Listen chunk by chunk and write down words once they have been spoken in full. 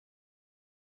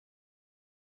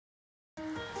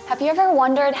Have you ever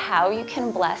wondered how you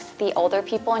can bless the older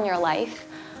people in your life?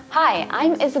 Hi,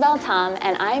 I'm Isabel Tom,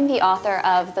 and I'm the author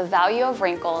of The Value of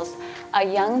Wrinkles, a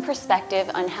young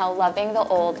perspective on how loving the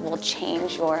old will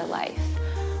change your life.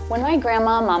 When my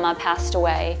grandma Mama passed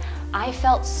away, I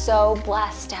felt so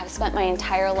blessed to have spent my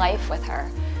entire life with her.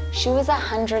 She was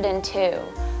 102.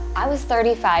 I was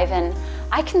 35, and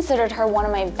I considered her one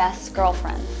of my best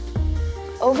girlfriends.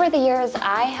 Over the years,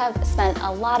 I have spent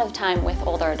a lot of time with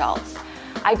older adults.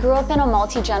 I grew up in a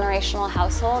multi-generational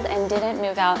household and didn't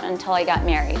move out until I got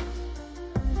married.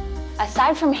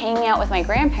 Aside from hanging out with my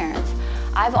grandparents,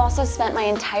 I've also spent my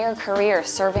entire career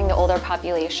serving the older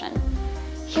population.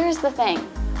 Here's the thing,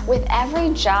 with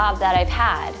every job that I've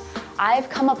had, I've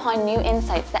come upon new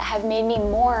insights that have made me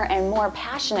more and more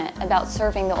passionate about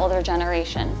serving the older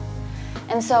generation.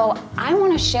 And so I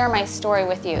want to share my story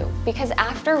with you because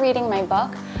after reading my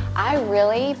book, I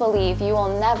really believe you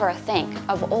will never think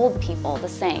of old people the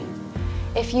same.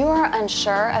 If you are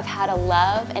unsure of how to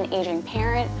love an aging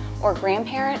parent or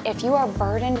grandparent, if you are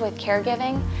burdened with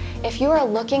caregiving, if you are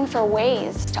looking for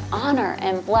ways to honor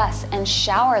and bless and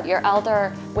shower your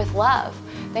elder with love,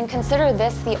 then consider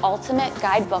this the ultimate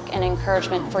guidebook and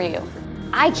encouragement for you.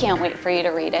 I can't wait for you to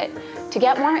read it. To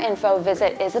get more info,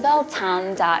 visit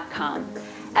isabeltom.com.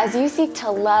 As you seek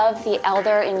to love the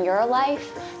elder in your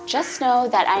life, just know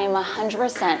that I am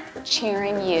 100%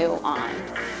 cheering you on.